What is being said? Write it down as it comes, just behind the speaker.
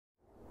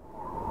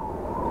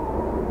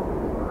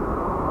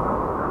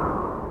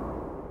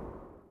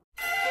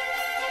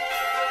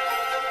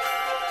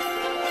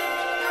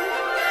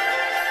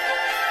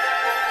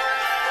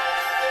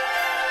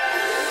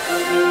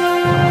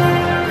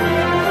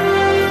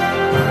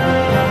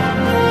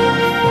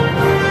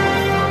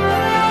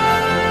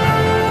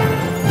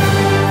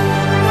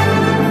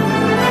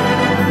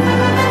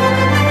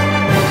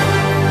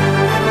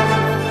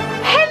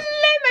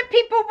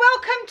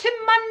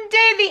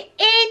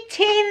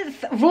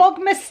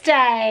Vlogmas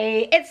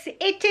day. It's the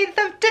 18th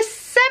of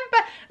December.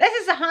 This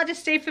is the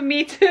hardest day for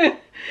me to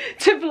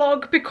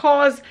vlog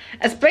because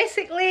it's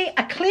basically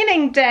a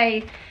cleaning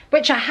day,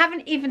 which I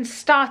haven't even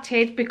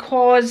started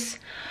because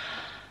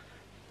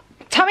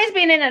Tommy's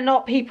been in and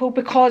out, people,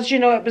 because, you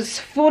know, it was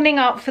phoning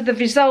up for the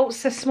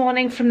results this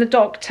morning from the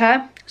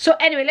doctor. So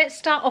anyway, let's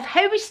start off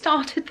how we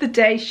started the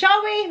day,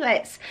 shall we?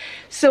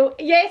 So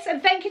yes,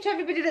 and thank you to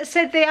everybody that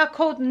said they are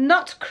called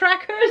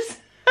nutcrackers.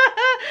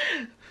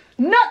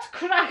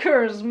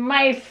 Nutcrackers,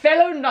 my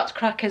fellow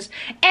nutcrackers.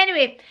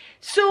 Anyway,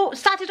 so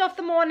started off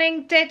the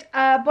morning, did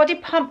a body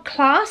pump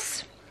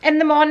class in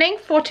the morning,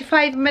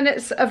 45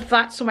 minutes of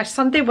that. So my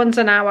Sunday one's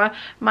an hour,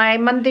 my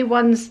Monday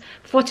one's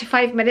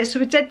 45 minutes. So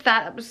we did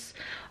that. It was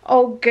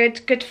all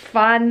good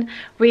fun.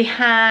 We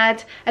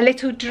had a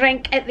little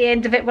drink at the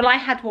end of it. Well, I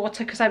had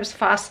water because I was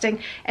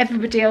fasting.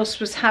 Everybody else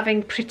was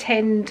having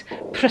pretend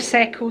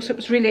Prosecco, so it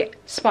was really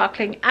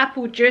sparkling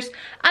apple juice.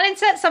 I'll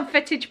insert some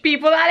footage,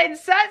 people. I'll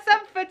insert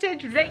some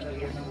footage right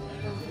here.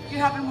 You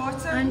having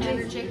water?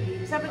 Energy.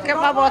 Get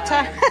my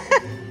water.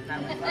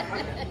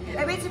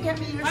 Wait to give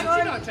me your Why do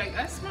you not drink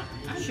this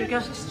much? Sugar.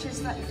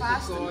 Just like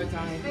fast.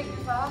 Make you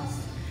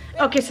fast.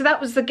 Okay, so that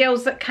was the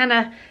girls that kind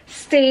of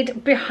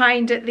stayed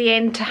behind at the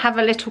end to have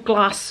a little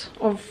glass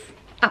of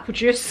apple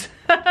juice,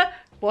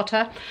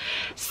 water.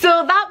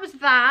 So that was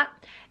that.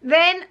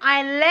 Then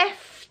I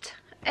left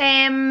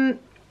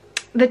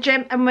the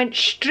gym and went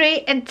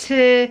straight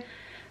into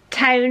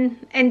town,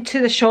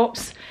 into the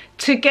shops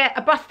to get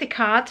a birthday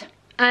card.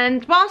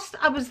 And whilst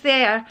I was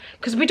there,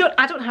 because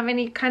I don't have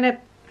any kind of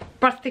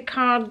birthday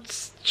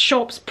cards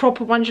shops,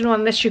 proper ones, you know,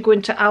 unless you go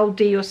into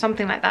Aldi or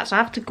something like that. So I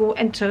have to go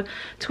into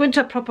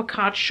a proper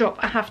card shop.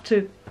 I have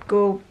to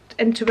go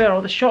into where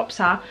all the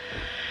shops are,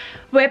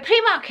 where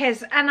Primark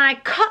is, and I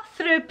cut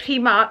through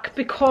Primark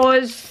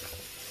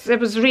because it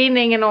was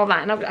raining and all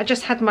that, and I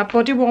just had my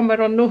body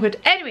warmer on, no hood.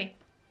 Anyway,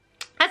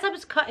 as I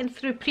was cutting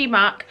through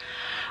Primark,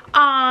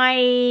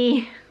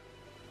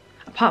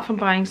 apart from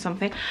buying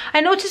something,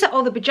 I noticed that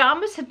all the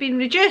pyjamas had been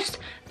reduced.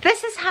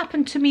 This has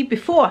happened to me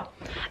before,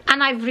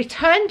 and I've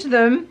returned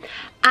them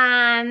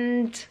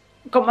and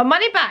got my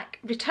money back.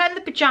 Returned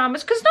the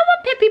pyjamas because no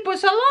one paid, people,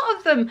 it's a lot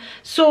of them.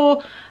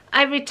 So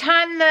I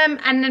returned them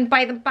and then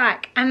buy them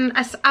back. And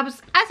as I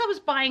was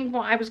buying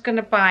what I was going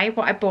to buy,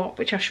 what I bought,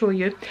 which I'll show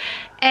you,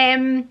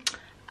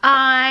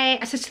 I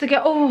said to the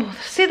girl, oh,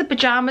 see the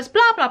pyjamas,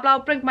 blah blah blah, I'll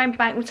bring mine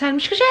back and return them.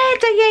 She goes,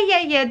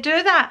 yeah,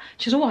 do that.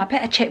 She goes, oh, I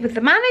better check with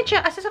the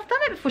manager. I said, I've done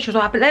it before. She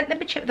goes, oh, but let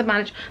me check with the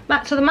manager.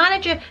 So the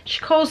manager, she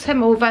calls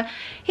him over.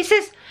 He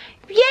says,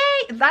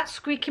 yay, that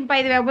squeaking,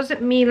 by the way,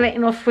 wasn't me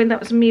letting off when, that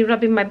was me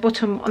rubbing my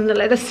bottom on the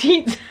leather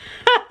seat.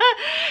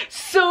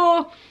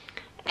 So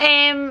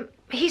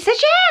he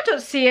says, yeah, I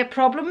don't see a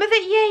problem with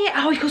it.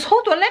 Yeah. Oh, he goes,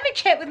 hold on, let me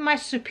check with my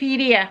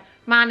superior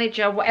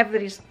manager, whatever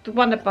it is, the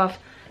one above.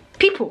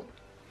 People,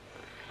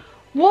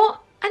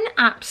 what an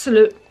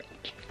absolute,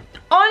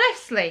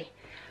 honestly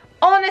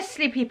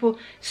people.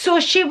 So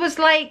she was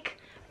like,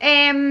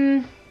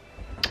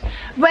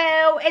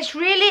 well, it's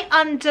really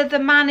under the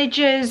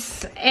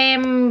manager's,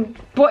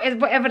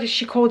 whatever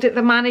she called it,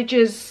 the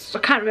manager's, I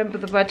can't remember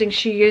the wording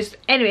she used.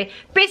 Anyway,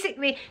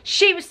 basically,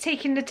 she was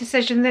taking the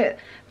decision that,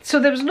 so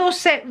there was no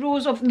set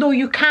rules of, no,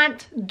 you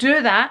can't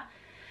do that.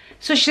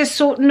 So she says,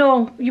 so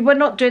no, you were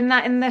not doing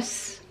that in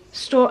this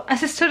store. I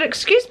said, so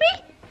excuse me?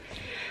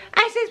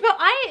 I says, well,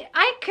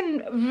 I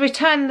can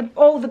return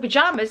all the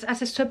pyjamas, I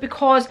says, so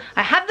because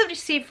I have the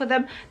receipt for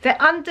them,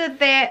 they're under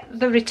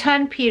the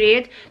return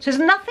period, so there's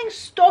nothing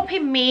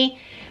stopping me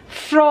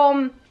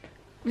from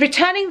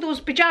returning those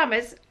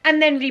pyjamas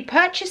and then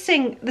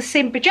repurchasing the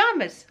same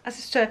pyjamas. I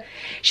says, so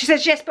she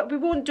says, yes, but we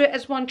won't do it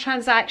as one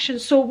transaction.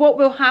 So what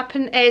will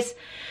happen is,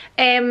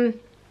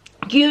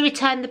 you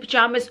return the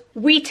pyjamas,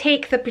 we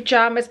take the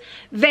pyjamas,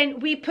 then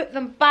we put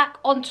them back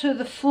onto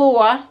the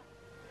floor,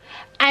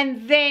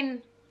 and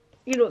then,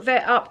 you know,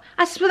 they're up.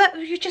 I said, well,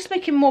 you're just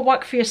making more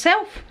work for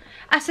yourself.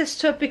 I says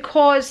to her,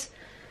 because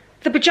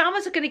the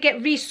pyjamas are going to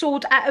get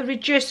resold at a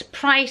reduced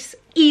price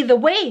either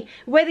way,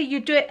 whether you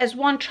do it as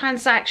one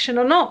transaction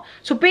or not.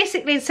 So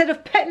basically, instead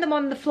of putting them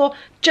on the floor,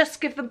 just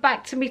give them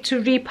back to me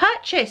to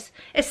repurchase.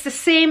 It's the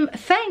same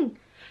thing.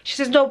 She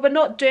says, no, we're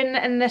not doing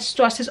it in this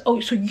store. I says, oh,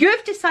 so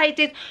you've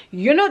decided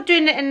you're not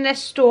doing it in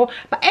this store,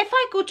 but if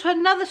I go to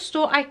another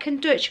store, I can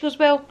do it. She goes,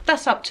 well,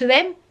 that's up to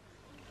them.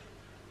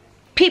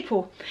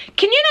 People,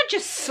 can you not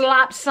just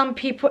slap some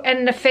people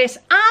in the face?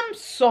 I'm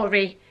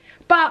sorry,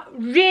 but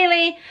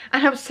really,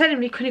 and I was telling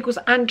Rico, and he goes,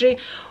 Andri,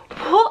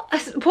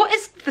 what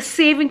is the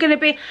saving going to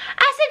be?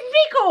 I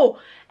said, Rico,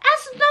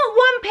 that's not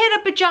one pair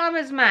of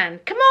pyjamas, man.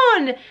 Come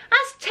on,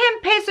 that's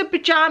 10 pairs of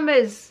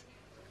pyjamas.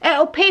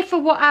 It'll pay for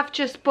what I've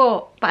just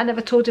bought. But I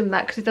never told him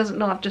that because he doesn't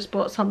know I've just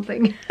bought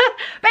something.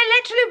 But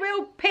it literally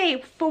will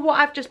pay for what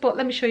I've just bought.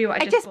 Let me show you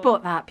what I just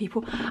bought that,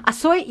 people. I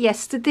saw it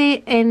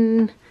yesterday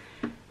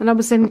when I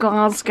was in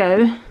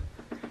Glasgow.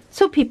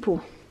 So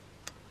people,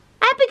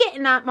 I'd be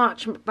getting that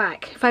much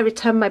back if I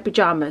return my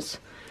pyjamas.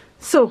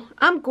 So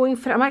I'm going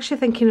for it. I'm actually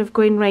thinking of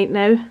going right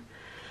now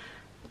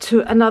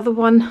to another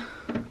one.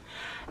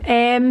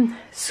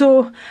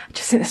 So I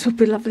just think this would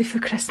be lovely for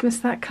Christmas,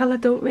 that colour,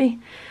 don't we?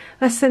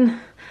 Listen,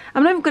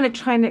 I'm not even going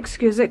to try and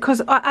excuse it,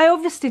 because I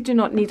obviously do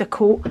not need a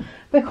coat,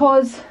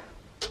 because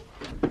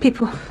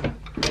people,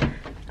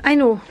 I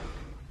know,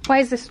 why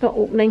is this not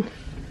opening?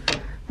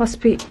 Must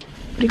be,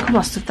 Rico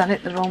must have done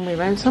it the wrong way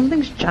around.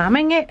 Something's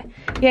jamming it.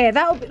 Yeah,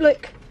 that'll be,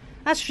 look,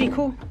 that's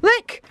Rico.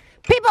 Look,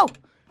 people!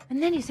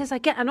 And then he says I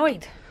get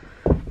annoyed.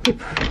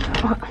 People,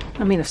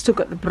 I mean, I've still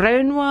got the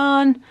brown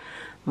one,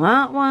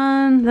 that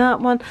one, that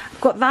one.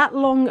 I've got that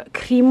long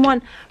cream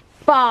one,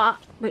 but,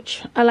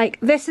 which I like.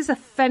 This is a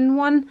thin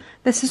one.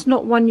 This is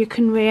not one you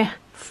can wear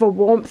for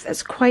warmth.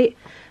 It's quite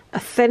a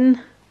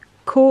thin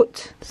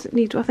coat. Does it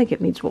need, I think it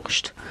needs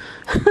washed.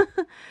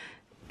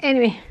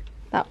 Anyway,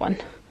 that one.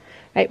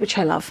 Right, which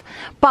I love.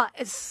 But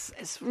it's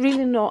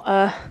really not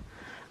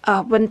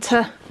a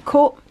winter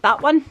coat,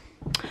 that one.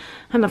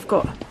 And I've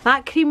got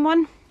that cream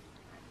one.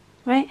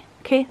 Right,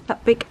 okay,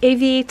 that big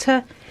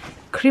aviator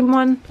cream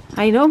one,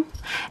 I know.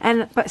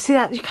 But see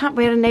that, you can't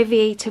wear an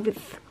aviator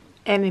with,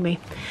 anyway.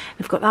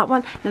 I've got that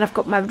one. Then I've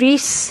got my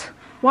Reese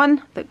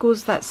one that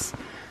goes, that's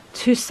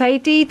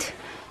two-sided.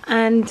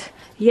 And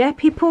yeah,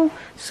 people.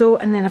 So,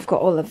 and then I've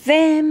got all of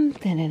them.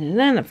 Then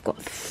I've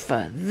got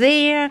fur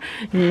there.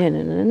 But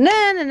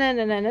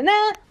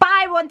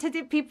I wanted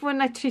it, people,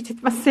 and I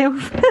treated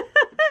myself.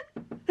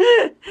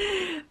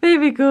 There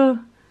we go.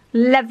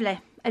 Lovely.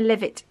 I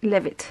love it.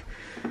 Love it.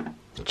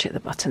 Check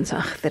the buttons.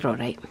 Ah, they're all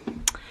right.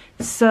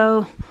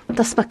 So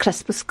that's my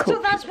Christmas coat.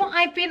 So that's what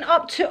I've been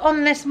up to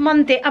on this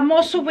Monday. I'm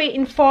also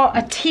waiting for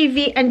a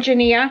TV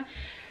engineer,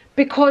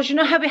 because you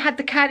know how we had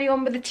to carry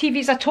on with the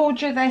TVs. I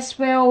told you this.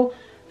 Well,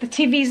 the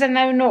TVs are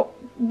now not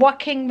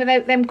working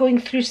without them going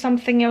through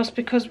something else,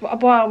 because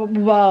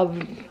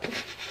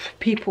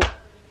people,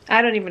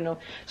 I don't even know.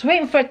 So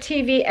waiting for a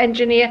TV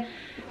engineer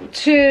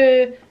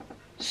to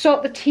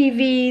sort the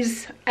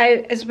TVs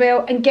out as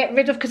well and get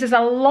rid of, because there's a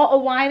lot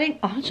of wiring.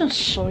 I'll just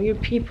show you,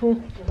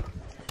 people.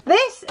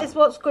 This is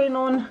what's going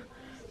on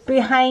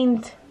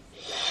behind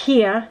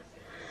here,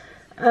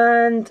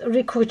 and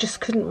Rico just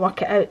couldn't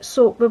work it out,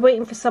 so we're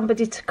waiting for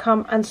somebody to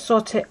come and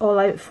sort it all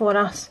out for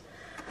us.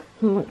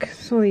 Look,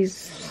 so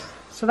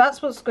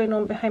that's what's going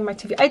on behind my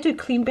TV. I do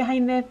clean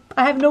behind there.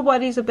 I have no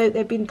worries about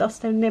there being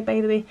dust down there,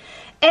 by the way.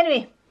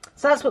 Anyway,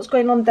 so that's what's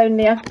going on down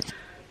there.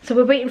 So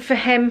we're waiting for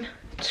him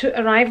to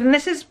arrive, and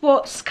this is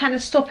what's kind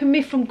of stopping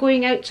me from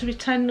going out to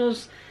return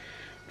those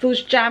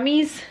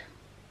jammies.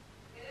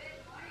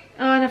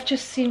 Oh, and I've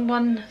just seen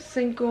one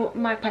single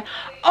magpie.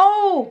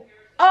 Oh,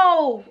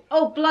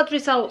 blood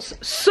results.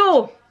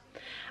 So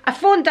I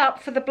phoned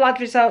up for the blood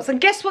results, and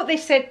guess what they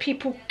said,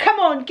 people? Come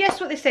on, guess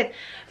what they said?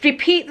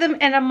 Repeat them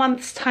in a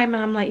month's time.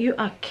 And I'm like, you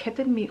are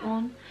kidding me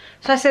on.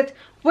 So I said,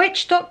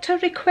 which doctor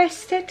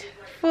requested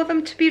for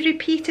them to be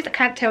repeated? I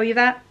can't tell you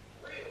that.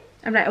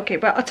 I'm like, okay,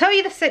 well, I'll tell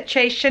you the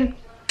situation.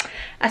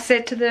 I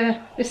said to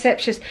the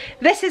receptionist,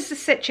 this is the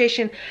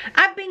situation.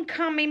 I've been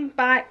coming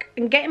back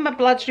and getting my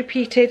bloods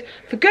repeated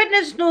for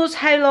goodness knows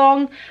how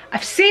long.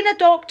 I've seen a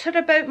doctor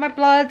about my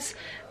bloods.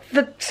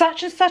 The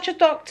such and such a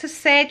doctor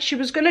said she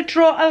was going to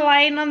draw a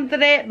line under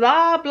it,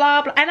 blah,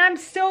 blah, blah. And I'm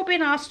still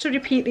being asked to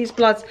repeat these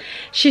bloods.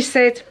 She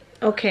said,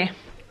 okay.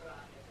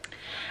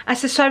 I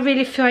said, so I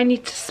really feel I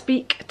need to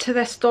speak to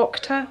this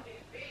doctor.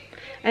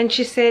 And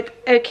she said,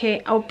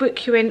 okay, I'll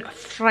book you in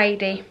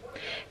Friday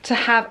to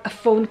have a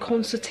phone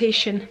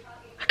consultation.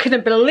 I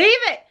couldn't believe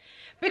it,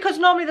 because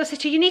normally they'll say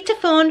to you, you need to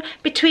phone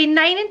between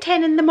 9 and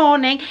 10 in the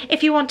morning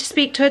if you want to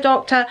speak to a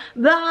doctor,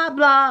 blah,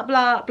 blah,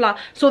 blah, blah.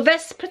 So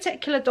this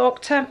particular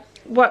doctor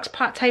works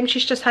part-time.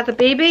 She's just had a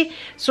baby,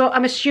 so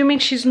I'm assuming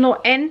she's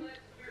not in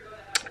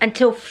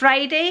until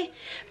Friday,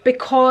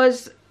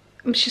 because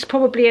she's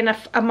probably in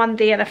a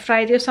Monday and a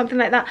Friday or something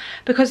like that,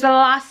 because the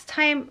last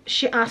time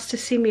she asked to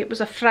see me it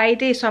was a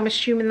Friday, so I'm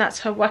assuming that's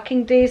her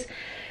working days.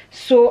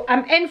 So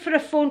I'm in for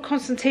a phone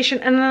consultation,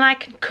 and then I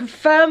can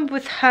confirm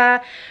with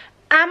her,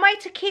 am I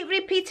to keep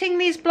repeating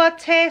these blood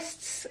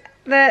tests,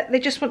 that they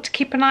just want to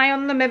keep an eye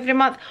on them every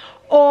month,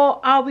 or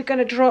are we going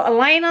to draw a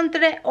line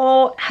under it,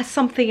 or has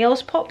something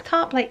else popped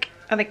up, like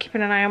are they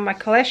keeping an eye on my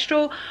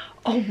cholesterol,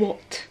 or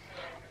what?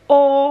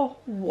 Or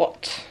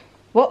what?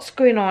 What's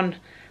going on?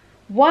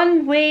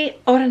 One way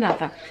or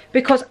another,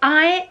 because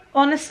I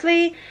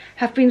honestly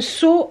have been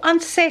so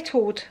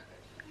unsettled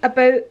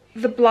about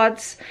the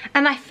bloods,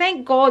 and I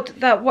thank God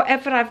that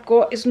whatever I've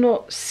got is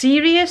not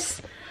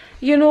serious,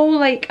 you know,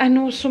 like I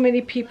know so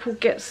many people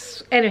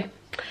get, anyway,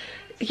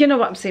 you know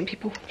what I'm saying,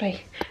 people.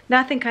 Right,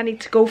 now I think I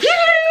need to go and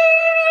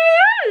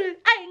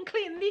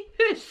clean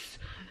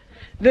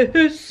the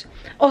house.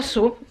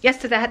 Also,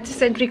 yesterday I had to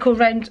send Rico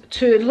round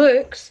to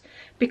Luke's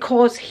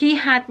because he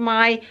had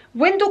my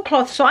window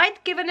cloth, so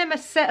I'd given him a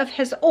set of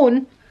his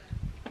own,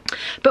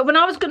 but when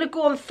I was going to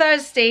go on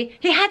Thursday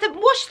he hadn't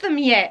washed them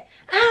yet.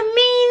 I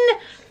mean,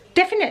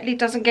 definitely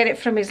doesn't get it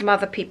from his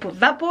mother, people.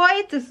 That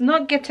boy does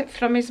not get it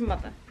from his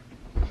mother.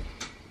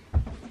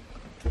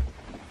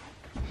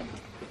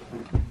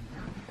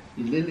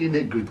 Lily,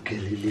 a good girl,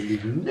 Lily.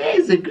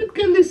 Nice, a good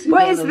girl.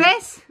 What is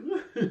this?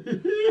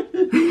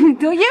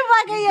 Don't you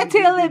waggle your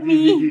tail at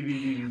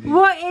me.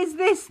 What is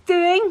this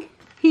doing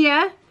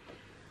here?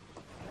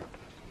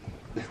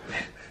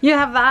 You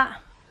have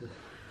that.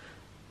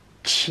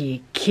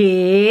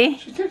 Cheeky.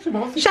 She takes them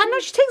off. I know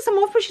she takes them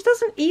off, but she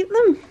doesn't eat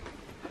them.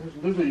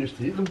 Nobody used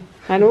to eat them.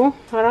 I know,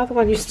 our other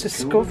one used to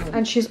scoff.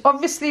 And she's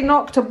obviously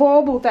knocked a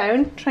bauble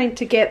down trying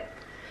to get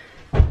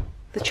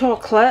the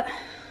chocolate.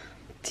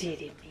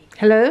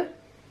 Hello?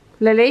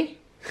 Lily?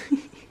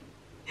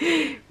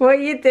 What are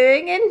you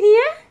doing in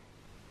here?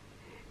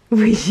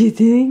 What are you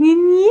doing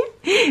in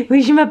here?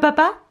 What's my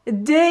papa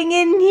doing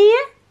in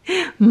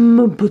here?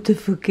 My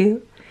beautiful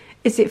girl.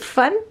 Is it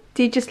fun?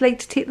 Do you just like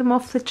to take them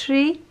off the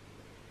tree?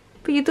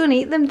 But you don't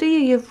eat them, do you?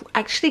 You're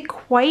actually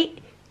quite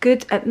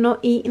good at not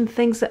eating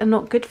things that are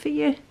not good for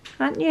you,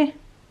 aren't you?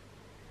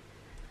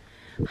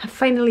 I've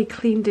finally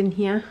cleaned in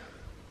here.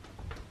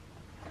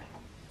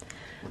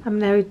 I'm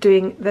now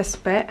doing this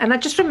bit, and I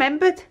just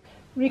remembered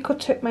Rico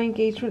took my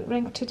engagement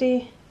ring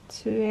today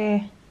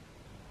to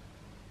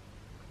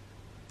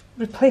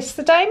replace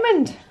the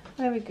diamond.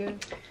 There we go.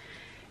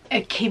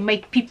 Okay,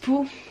 my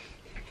people,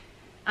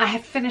 I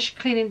have finished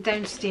cleaning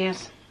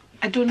downstairs.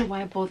 I don't know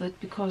why I bothered,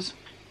 because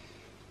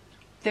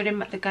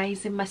the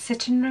guys in my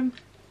sitting room.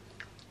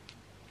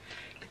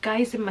 The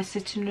guys in my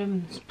sitting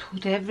room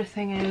pulled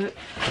everything out.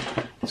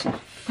 There's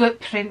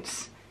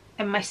footprints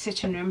in my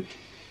sitting room.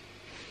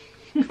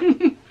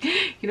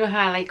 You know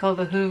how I like all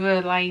the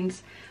Hoover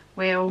lines?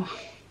 Well,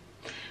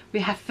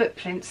 we have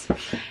footprints.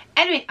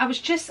 Anyway, I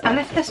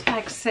left this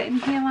bag sitting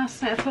here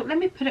last night. I thought, let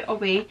me put it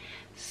away.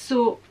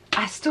 So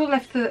I still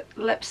left the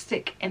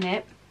lipstick in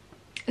it.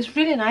 It's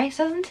really nice,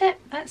 isn't it?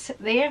 That's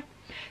it there.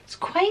 It's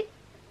quite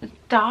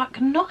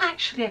dark, not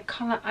actually a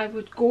colour I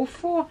would go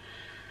for.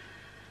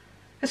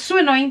 It's so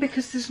annoying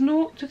because there's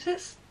no,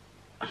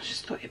 I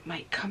just thought it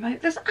might come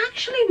out. There's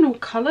actually no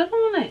colour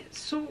on it,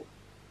 so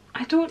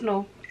I don't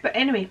know. But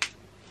anyway,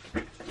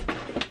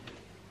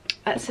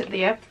 that's it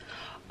there.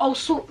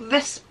 Also,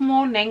 this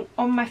morning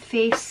on my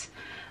face,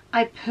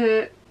 I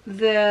put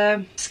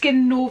the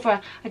Skin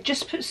Nova. I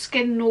just put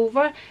Skin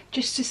Nova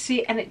just to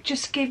see, and it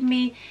just gave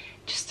me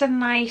just a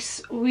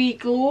nice wee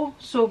glow.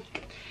 So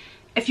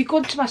if you go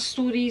into my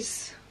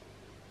stories,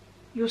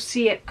 you'll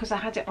see it because I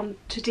had it on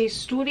today's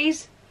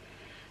stories.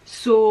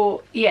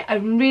 So yeah,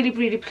 I'm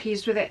really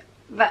pleased with it.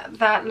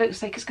 That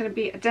looks like it's going to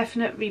be a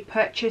definite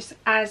repurchase,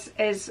 as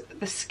is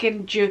the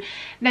Skin Dew.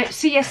 Now,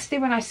 see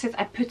yesterday when I said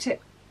I put it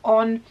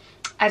on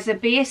as a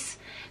base,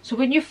 so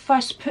when you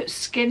first put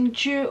Skin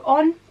Dew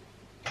on,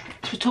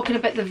 we're talking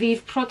about the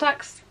Vive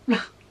products.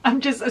 I'm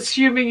just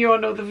assuming you all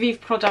know the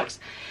Vive products.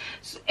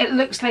 So it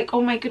looks like,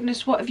 oh my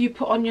goodness, what have you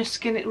put on your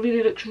skin? It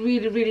really looks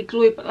really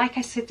glowy. But like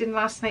I said in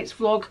last night's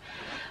vlog,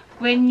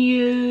 when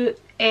you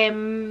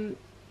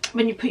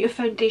put your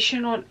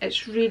foundation on,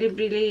 it's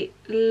really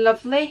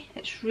lovely.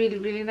 It's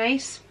really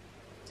nice.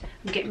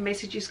 I'm getting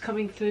messages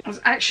coming through.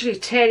 Actually,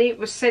 Terry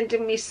was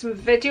sending me some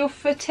video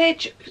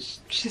footage.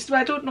 She said,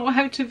 I don't know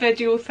how to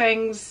video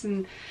things,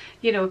 and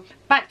you know.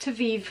 Back to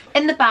Vive.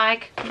 In the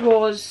bag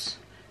was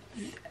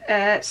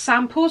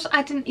samples.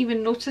 I didn't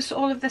even notice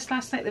all of this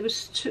last night. There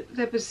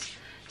was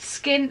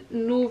Skin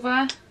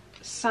Nova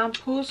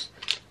samples,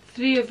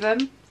 3 of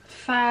them.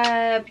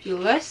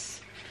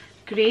 Fabulous,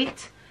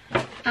 great.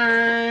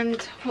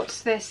 And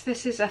what's this?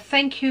 This is a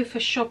thank you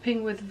for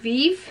shopping with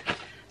Vive.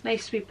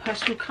 Nice wee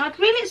personal card.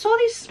 Really, it's all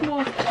these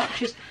small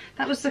touches.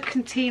 That was the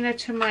container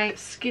to my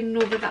Skin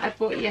Nova that I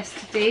bought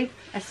yesterday.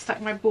 I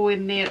stuck my bow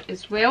in there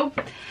as well.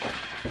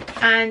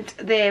 And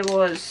there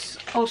was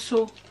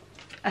also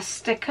a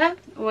sticker,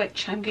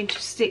 which I'm going to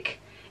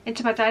stick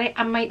into my diary.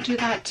 I might do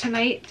that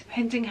tonight,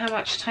 depending how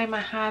much time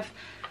I have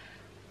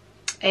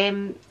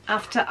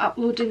after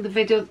uploading the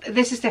video.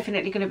 This is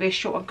definitely going to be a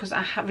short one because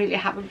I really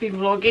haven't been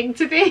vlogging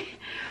today.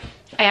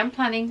 I am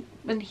planning,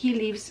 when he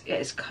leaves,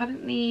 it's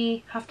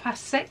currently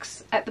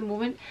 6:30 at the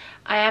moment.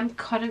 I am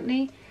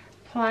currently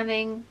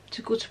planning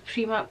to go to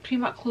Primark.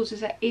 Primark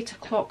closes at 8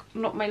 o'clock,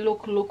 not my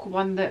local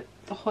one that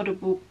the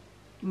horrible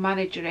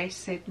manageress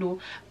said no.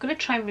 I'm going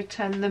to try and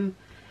return them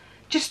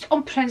just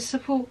on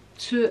principle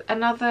to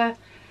another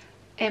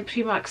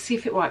Primark, see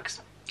if it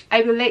works.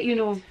 I will let you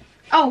know.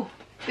 Oh,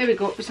 there we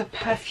go, it was a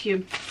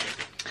perfume.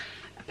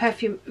 A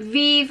perfume.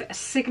 Vive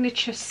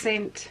signature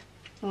scent.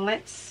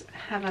 Let's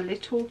have a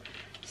little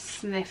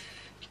sniff.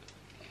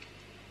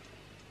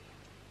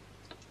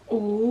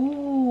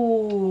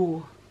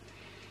 Oh,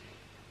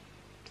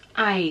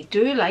 I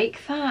do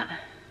like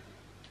that.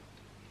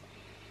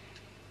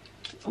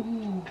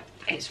 Oh,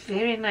 it's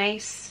very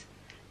nice.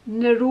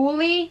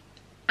 Neroli,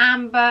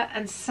 Amber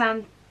and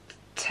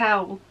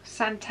Santal.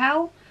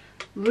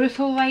 Ruth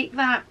will like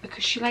that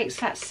because she likes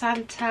that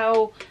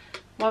Santal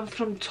one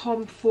from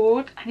Tom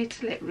Ford. I need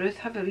to let Ruth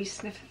have a wee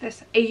sniff of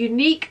this. A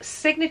unique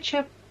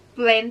signature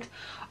blend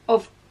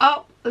of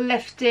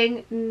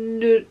uplifting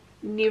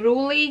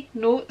neroli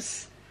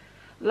notes,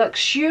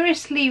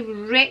 luxuriously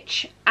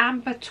rich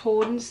amber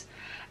tones,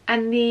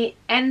 and the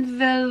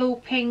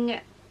enveloping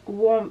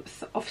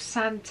warmth of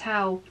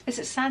Santal. Is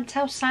it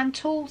Santal?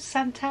 Santal?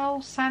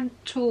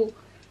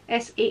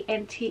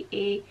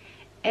 SANTAL.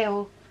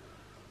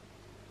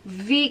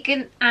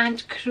 Vegan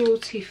and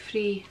cruelty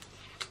free.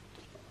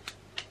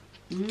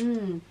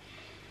 I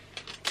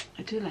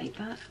do like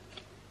that.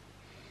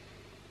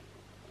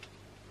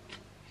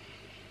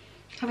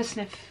 Have a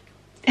sniff.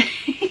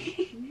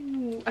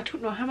 Ooh, I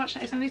don't know how much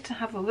that is. I need to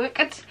have a look.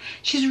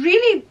 She's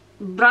really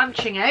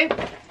branching out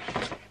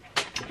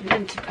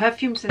into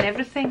perfumes and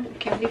everything.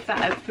 Okay, I'll leave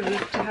that out for you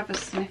to have a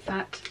sniff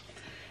at.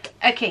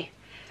 Okay,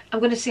 I'm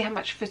going to see how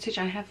much footage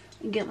I have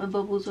and get my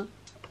bubbles on.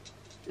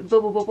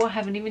 Bubble, I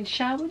haven't even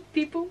showered,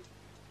 people.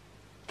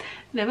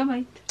 Never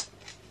mind.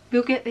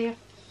 We'll get there.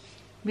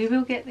 We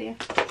will get there.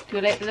 Do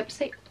you like the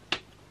lipstick?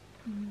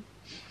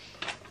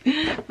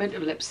 Amount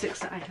of lipsticks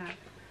that I have.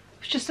 I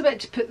was just about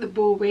to put the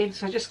bow away,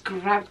 so I just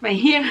grabbed my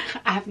hair.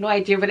 I have no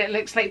idea what it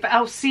looks like, but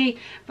I'll see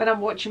when I'm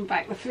watching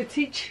back the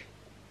footage.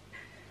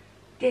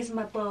 There's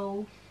my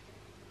bow.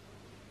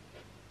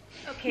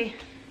 Okay.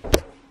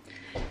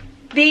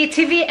 The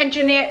TV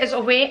engineer is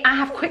away. I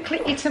have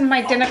quickly eaten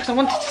my dinner because I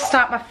wanted to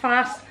start my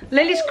fast.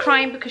 Lily's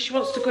crying because she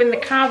wants to go in the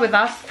car with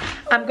us.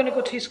 I'm going to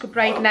go to East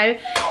Kilbride now.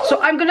 So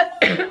I'm going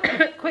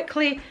to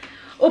quickly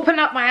open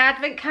up my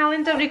advent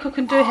calendar. Rico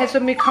can do his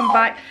when we come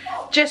back,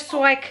 just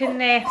so I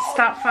can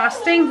start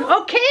fasting.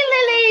 Okay,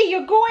 Lily,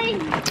 you're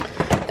going.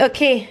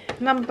 Okay,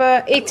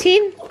 number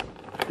 18.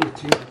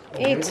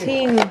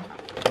 18.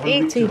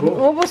 18.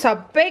 Oh, what's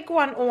a big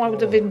one? Oh, I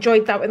would have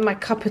enjoyed that with my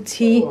cup of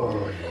tea.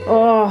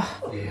 Oh,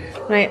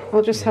 right,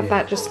 we'll just have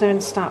that just now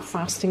and start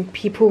fasting,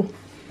 people.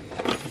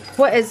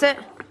 What is it?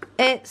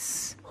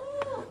 It's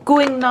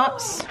going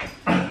nuts.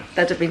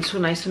 That'd have been so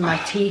nice with my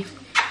tea.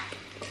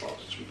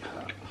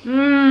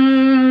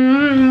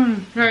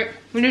 Right,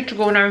 we need to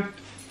go now.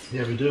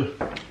 Yeah, we do.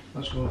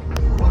 Let's go.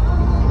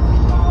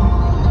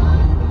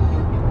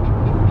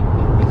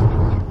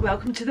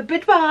 Welcome to the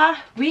boudoir.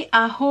 We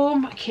are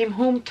home. I came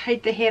home,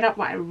 tied the hair up.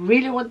 What I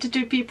really want to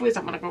do, people, is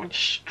I'm going to go and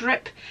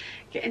strip,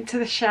 get into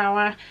the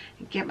shower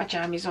and get my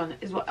jammies on,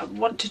 is what I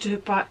want to do.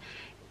 But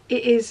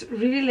it is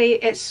really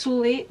late. It's so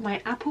late.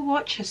 My Apple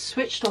Watch has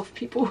switched off,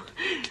 people.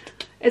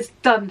 It's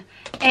done.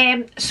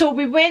 So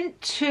we went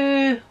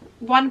to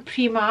one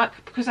Primark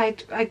because I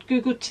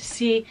googled to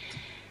see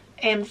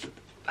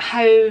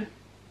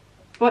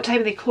what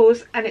time they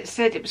close, and it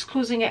said it was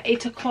closing at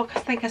 8 o'clock. I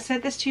think I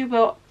said this to you.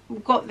 Well, we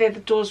got there, the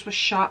doors were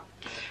shut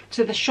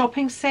to the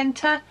shopping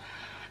centre,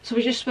 so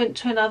we just went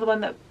to another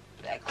one that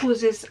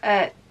closes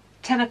at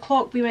 10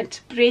 o'clock. We went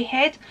to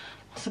Braehead.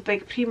 There's a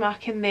big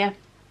Primark in there.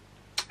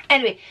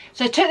 Anyway,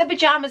 so I took the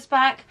pyjamas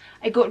back,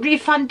 I got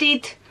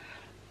refunded,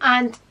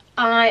 and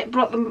I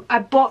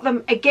bought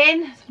them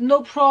again.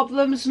 No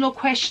problems, no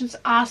questions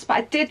asked. But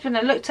I did, when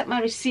I looked at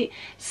my receipt,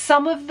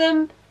 some of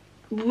them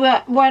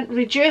weren't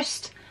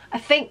reduced. I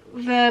think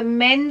the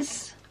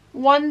men's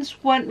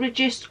ones weren't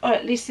reduced, or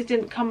at least they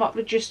didn't come up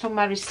reduced on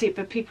my receipt.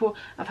 But people,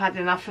 I've had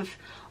enough of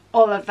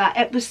all of that.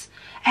 It was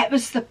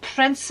the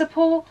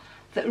principle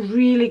that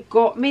really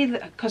got me,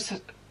 because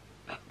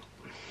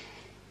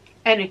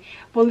anyway,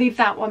 we'll leave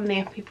that one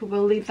there, people.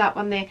 We'll leave that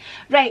one there.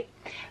 Right,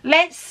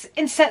 let's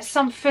insert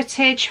some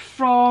footage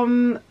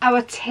from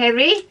our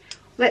Terry.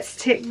 Let's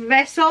take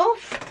this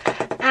off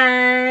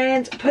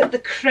and put the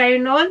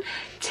crown on.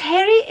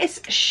 Terry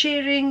is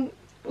sharing,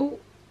 oh,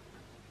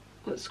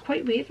 it's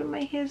quite weird when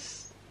my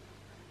hair's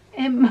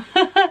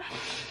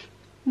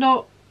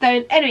not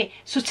down. Anyway,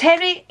 so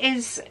Terry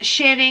is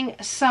sharing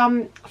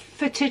some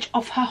footage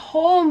of her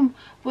home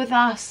with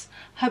us.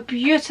 Her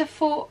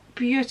beautiful,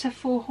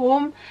 beautiful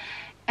home.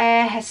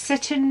 Her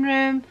sitting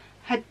room,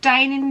 her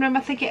dining room,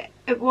 I think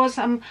it was.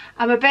 I'm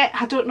a bit,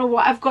 I don't know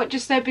what I've got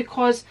just now,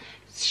 because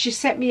she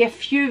sent me a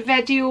few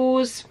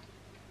videos.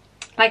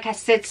 Like I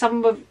said,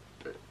 some of,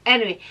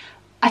 anyway,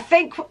 I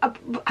think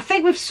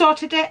we've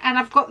sorted it, and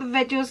I've got the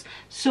videos.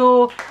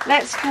 So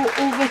let's go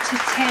over to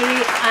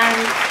Terry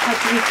and her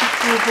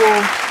beautiful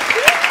home.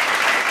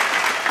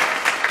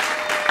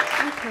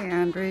 Okay,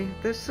 Andri,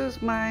 this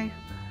is my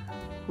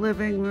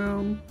living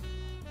room.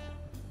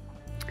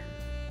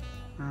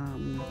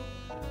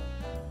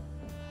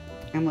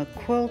 I'm a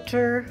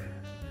quilter,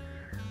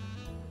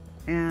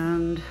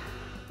 and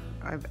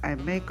I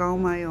make all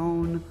my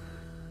own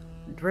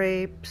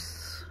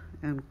drapes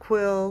and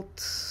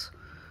quilts.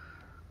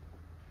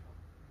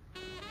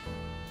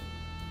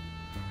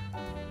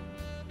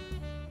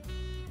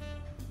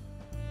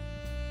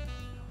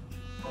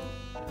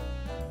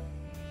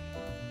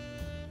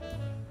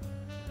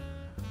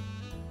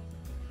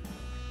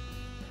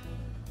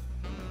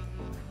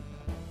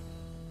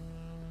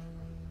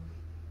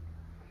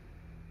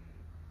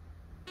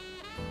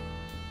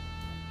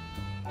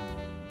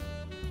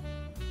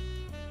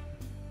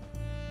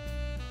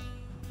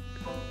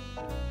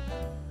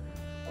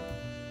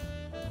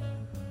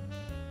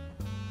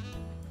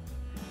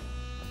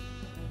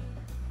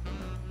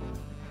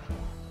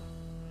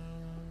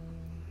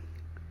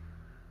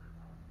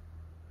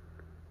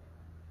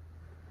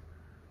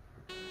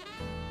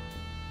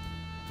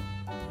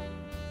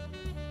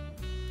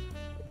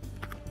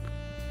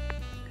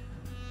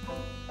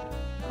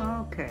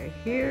 Okay,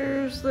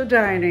 here's the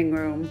dining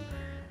room.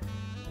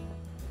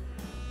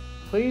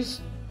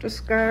 please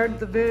discard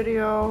the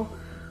video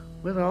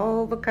with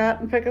all the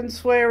cotton picking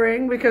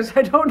swearing because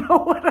I don't know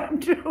what I'm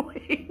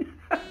doing.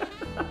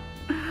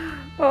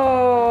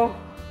 Oh,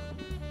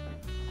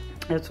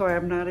 that's why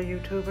I'm not a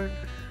YouTuber.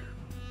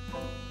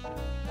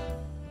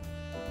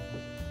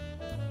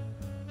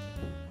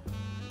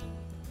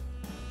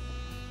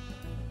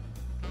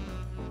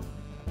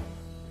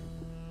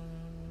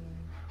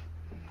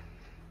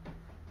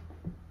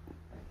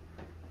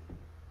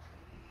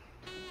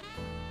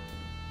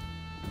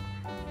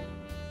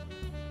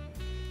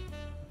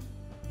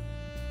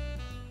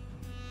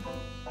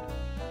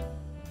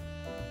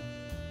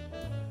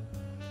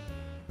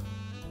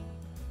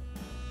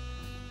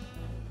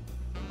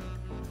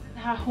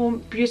 Her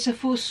home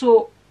beautiful.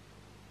 So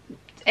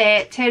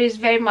Terry's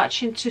very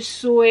much into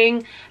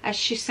sewing, as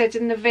she said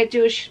in the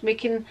video. She's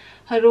making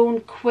her own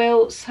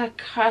quilts, her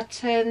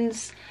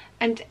curtains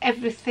and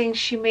everything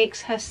she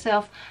makes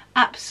herself.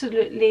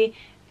 Absolutely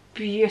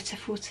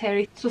beautiful,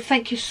 Terry. So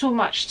thank you so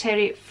much,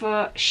 Terry,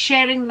 for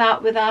sharing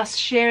that with us,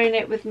 sharing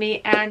it with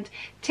me, and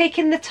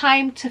taking the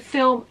time to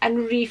film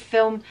and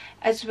refilm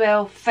as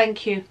well.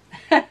 Thank you.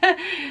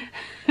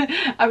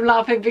 I'm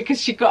laughing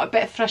because she got a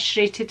bit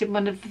frustrated in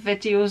one of the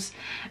videos,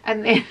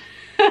 and then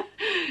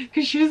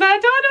because she was like,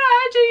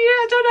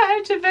 I don't know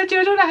how to video,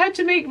 I don't know how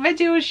to make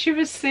videos, she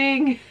was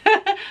saying,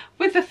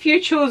 with a few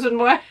chosen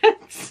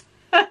words.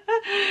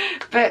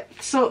 But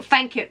so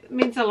thank you, it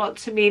means a lot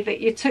to me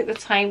that you took the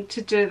time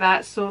to do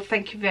that, so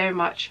thank you very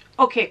much.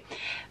 Okay,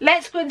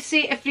 let's go and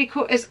see if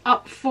Rico is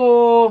up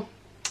for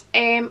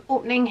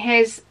opening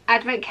his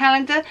advent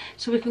calendar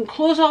so we can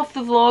close off the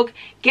vlog,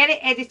 get it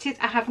edited.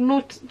 I have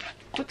no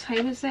what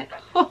time is it?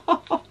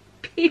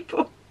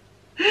 people,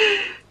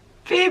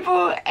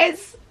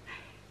 it's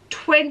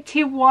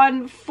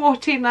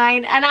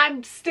 21:49 and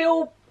I'm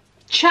still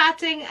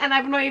chatting, and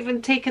I've not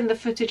even taken the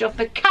footage off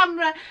the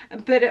camera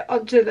and put it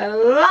onto the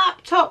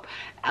laptop,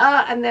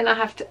 and then I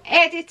have to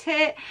edit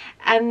it,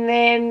 and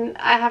then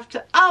I have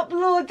to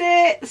upload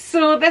it,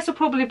 so this will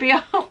probably be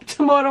up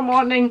tomorrow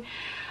morning.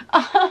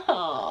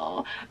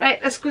 Oh,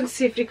 right, let's go and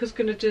see if Rico's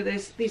going to do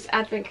these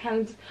advent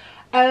calendars.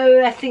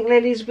 Oh, I think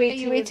Lily's waiting.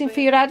 Are you waiting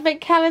for your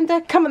advent calendar?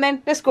 Come on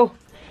then, let's go.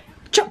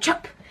 Chop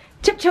chop,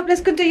 chop chop,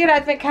 let's go do your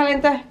advent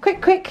calendar. Quick,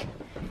 quick.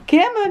 Come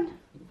on.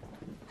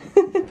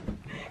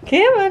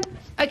 Come on.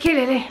 Okay,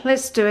 Lily,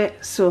 let's do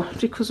it. So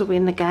Rico's away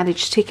in the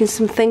garage, taking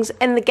some things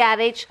in the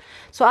garage.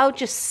 So I'll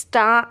just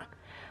start.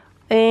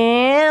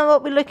 And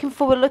what we're looking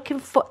for? We're looking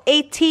for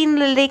 18,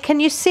 Lily.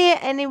 Can you see it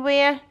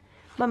anywhere?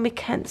 Mummy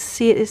can't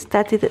see it. It's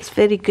Daddy that's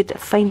very good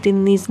at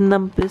finding these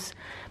numbers.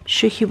 I'm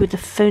sure he would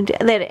have found it.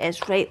 There it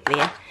is, right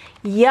there.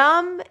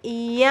 Yum,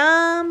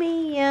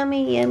 yummy,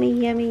 yummy, yummy,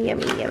 yummy,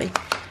 yummy, yummy.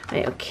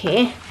 Right,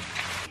 okay.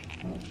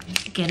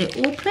 Get it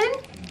open.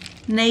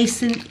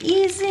 Nice and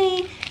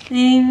easy.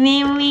 And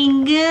there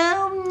we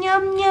go.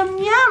 Yum, yum,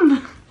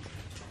 yum.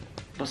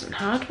 Wasn't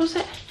hard, was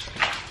it?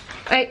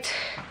 Right,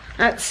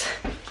 that's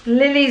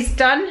Lily's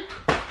done.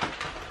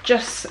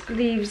 Just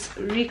leaves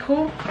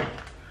Rico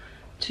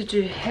to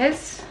do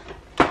his.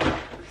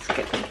 Let's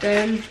get them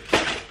down.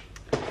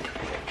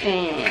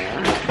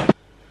 And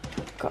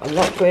got a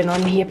lot going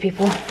on here,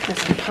 people.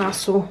 There's the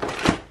parcel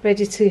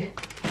ready to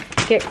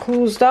get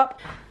closed up.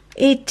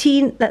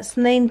 18, that's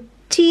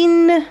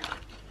 19.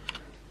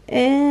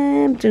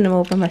 I'm doing them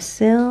all by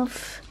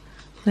myself.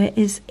 Where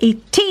is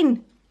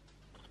 18?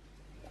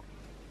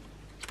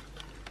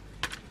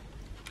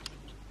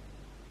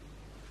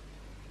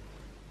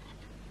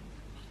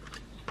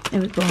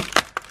 There we go.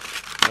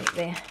 Right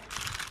there.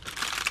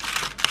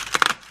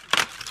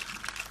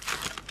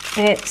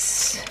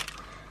 It's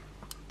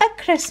a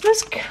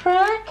Christmas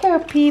cracker,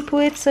 people.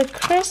 It's a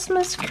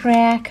Christmas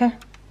cracker.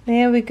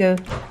 There we go.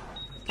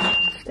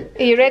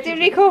 Are you ready,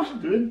 Rico?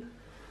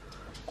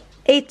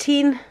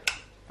 18.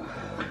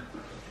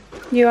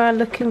 You are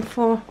looking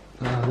for.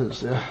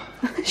 That's there.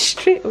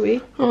 Straight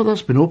away. Oh,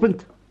 that's been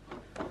opened.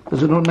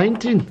 Is it not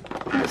 19?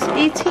 It's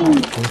 18.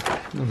 Okay,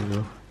 there we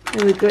go.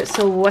 There we go. It's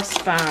a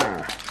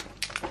whisper.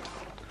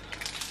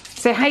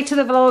 Say hi to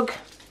the vlog.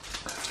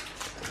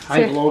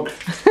 Hi, vlog.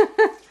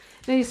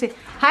 Then you say,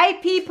 hi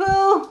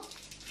people.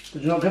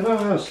 Did you not give her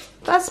ours?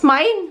 That's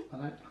mine.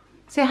 Alright.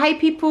 Say hi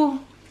people.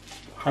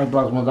 Hi,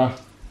 Blasmada.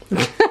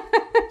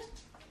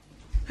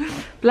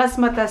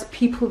 Blasmada's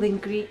people in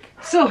Greek.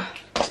 So,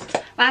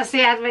 that's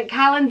the advent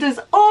calendars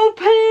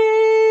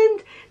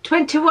opened.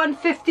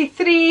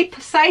 21:53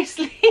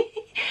 precisely.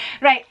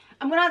 Right,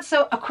 I'm going to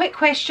answer a quick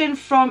question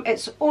from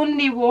It's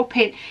Only War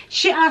Paint.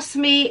 She asked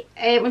me,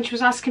 when she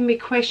was asking me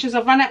questions,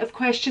 I've run out of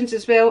questions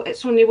as well.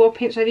 It's Only War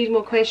Paint, so I need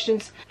more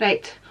questions.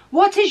 Right.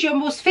 What is your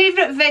most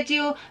favourite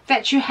video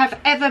that you have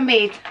ever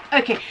made?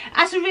 Okay,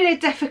 that's a really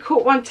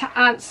difficult one to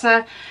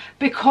answer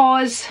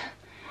because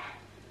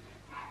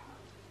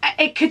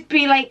it could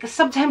be like,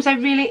 sometimes I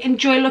really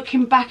enjoy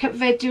looking back at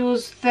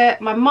videos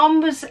that my mum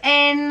was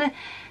in.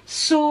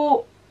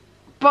 So,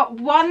 but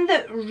one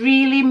that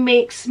really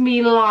makes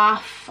me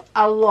laugh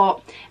a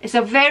lot. It's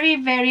a very,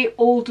 very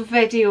old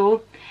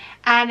video,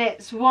 and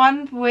it's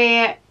one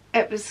where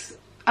it was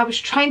I was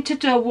trying to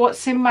do a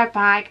what's in my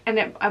bag,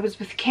 and I was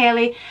with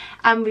Kelly,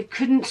 and we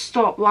couldn't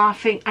stop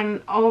laughing.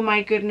 And oh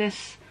my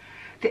goodness,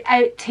 the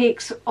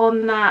outtakes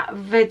on that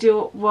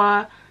video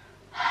were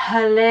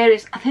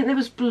hilarious. I think there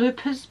was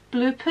bloopers.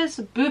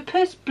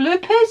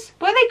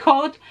 What are they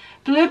called?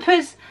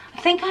 Bloopers.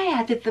 I think I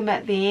added them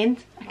at the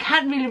end. I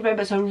can't really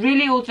remember. It's a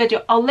really old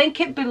video. I'll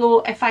link it below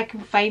if I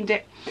can find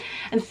it.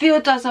 And Theo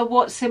does a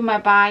what's in my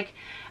bag,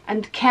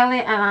 and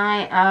Kelly and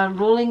I are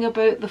rolling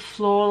about the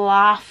floor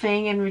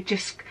laughing, and we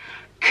just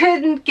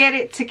couldn't get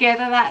it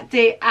together that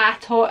day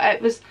at all.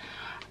 It was,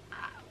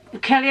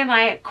 Kelly and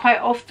I quite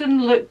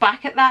often look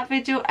back at that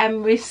video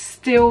and we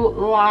still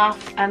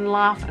laugh and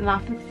laugh and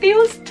laugh. And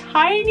Theo's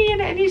tiny in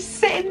it, and he's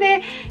sitting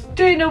there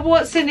doing a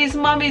what's in his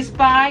mummy's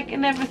bag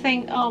and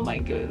everything. Oh my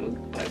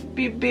god,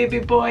 baby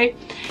boy,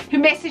 who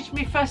messaged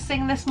me first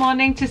thing this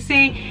morning to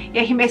say,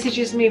 yeah, he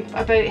messages me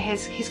about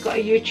he's got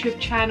a YouTube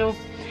channel,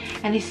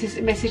 and he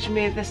messaged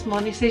me this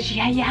morning, he says,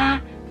 yeah,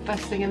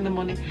 first thing in the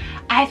morning,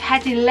 I've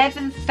had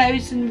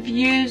 11,000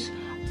 views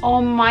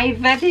on my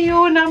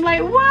video. And I'm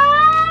like,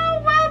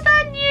 wow, well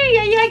done you.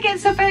 Yeah,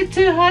 gets about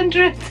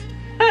 200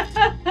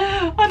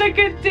 on a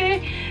good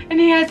day, and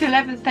he had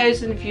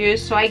 11,000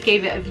 views, so I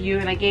gave it a view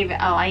and I gave it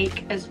a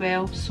like as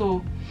well.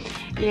 So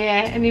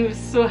yeah, and he was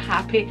so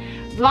happy.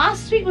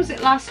 Last week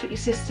he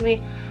says to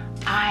me,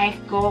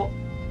 I've got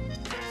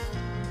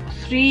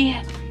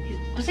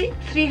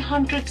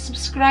 300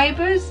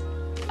 subscribers.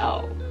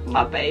 Oh,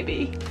 my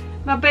baby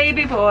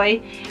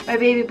boy.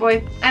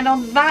 And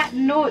on that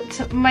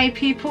note, my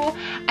people,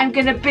 I'm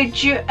gonna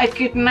bid you a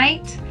good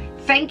night.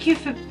 Thank you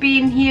for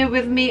being here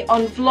with me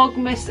on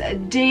Vlogmas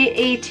day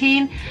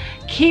 18.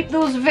 Keep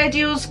those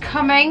videos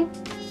coming,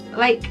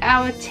 like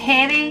our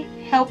Terry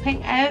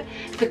helping out,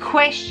 the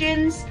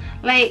questions,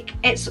 like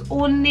it's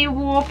only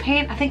war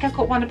paint. I think I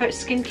got one about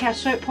skincare. I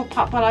saw it pop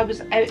up while I was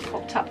out, it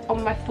popped up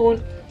on my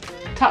phone.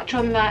 Touch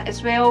on that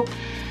as well.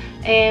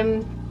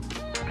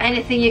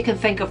 Anything you can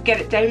think of, get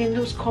it down in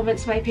those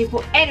comments, my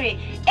people. Anyway,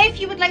 if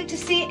you would like to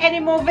see any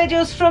more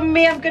videos from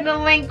me, I'm gonna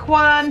link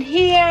one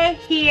here,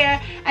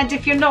 and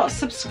if you're not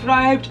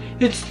subscribed,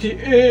 it's the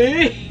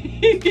A.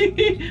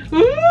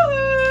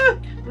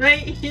 Right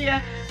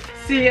here.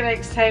 See you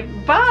next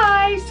time.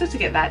 Bye. So to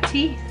get that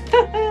tea.